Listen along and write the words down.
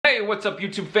Hey, what's up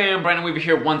YouTube fam? Brandon Weaver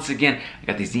here once again. I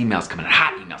got these emails coming in,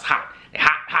 hot emails, hot. They're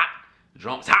hot.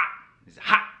 Jerome's hot. These are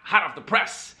hot off the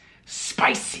press.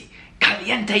 Spicy,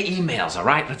 caliente emails, all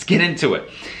right? Let's get into it.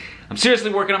 I'm seriously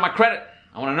working on my credit.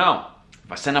 I wanna know,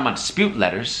 if I send out my dispute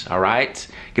letters, all right,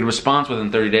 get a response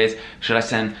within 30 days, should I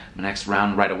send my next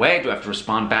round right away? Do I have to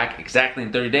respond back exactly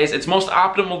in 30 days? It's most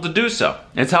optimal to do so.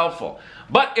 It's helpful.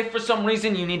 But if for some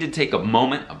reason you need to take a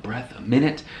moment, a breath, a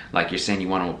minute, like you're saying you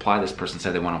want to apply, this person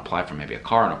said they want to apply for maybe a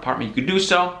car, an apartment, you could do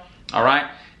so, all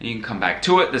right? And you can come back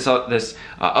to it. This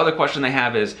other question they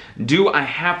have is, do I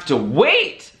have to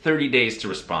wait 30 days to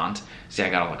respond? See, I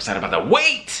got all excited about that.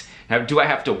 Wait! Do I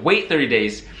have to wait 30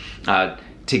 days to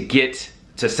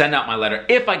send out my letter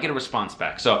if I get a response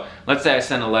back? So let's say I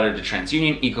send a letter to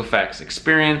TransUnion, Equifax,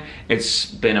 Experian. It's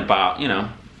been about,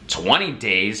 20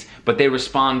 days, but they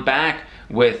respond back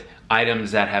with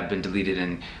items that have been deleted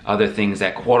and other things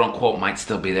that quote unquote might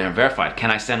still be there and verified.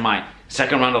 Can I send my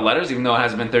second round of letters even though it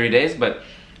hasn't been 30 days, but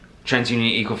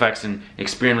TransUnion, Equifax, and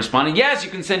Experian responding? Yes,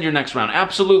 you can send your next round,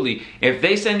 absolutely. If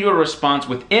they send you a response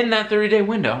within that 30-day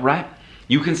window, right,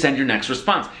 you can send your next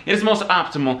response. It is most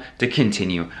optimal to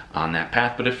continue on that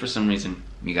path, but if for some reason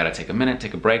you gotta take a minute,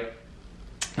 take a break,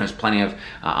 there's plenty of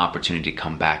opportunity to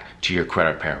come back to your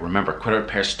credit repair. Remember, credit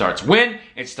repair starts when?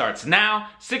 It starts now.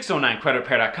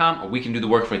 609creditrepair.com, or we can do the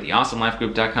work for you at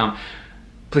theawesomelifegroup.com.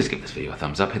 Please give this video a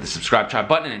thumbs up, hit the subscribe, try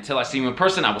button, and until I see you in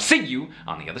person, I will see you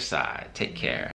on the other side. Take care.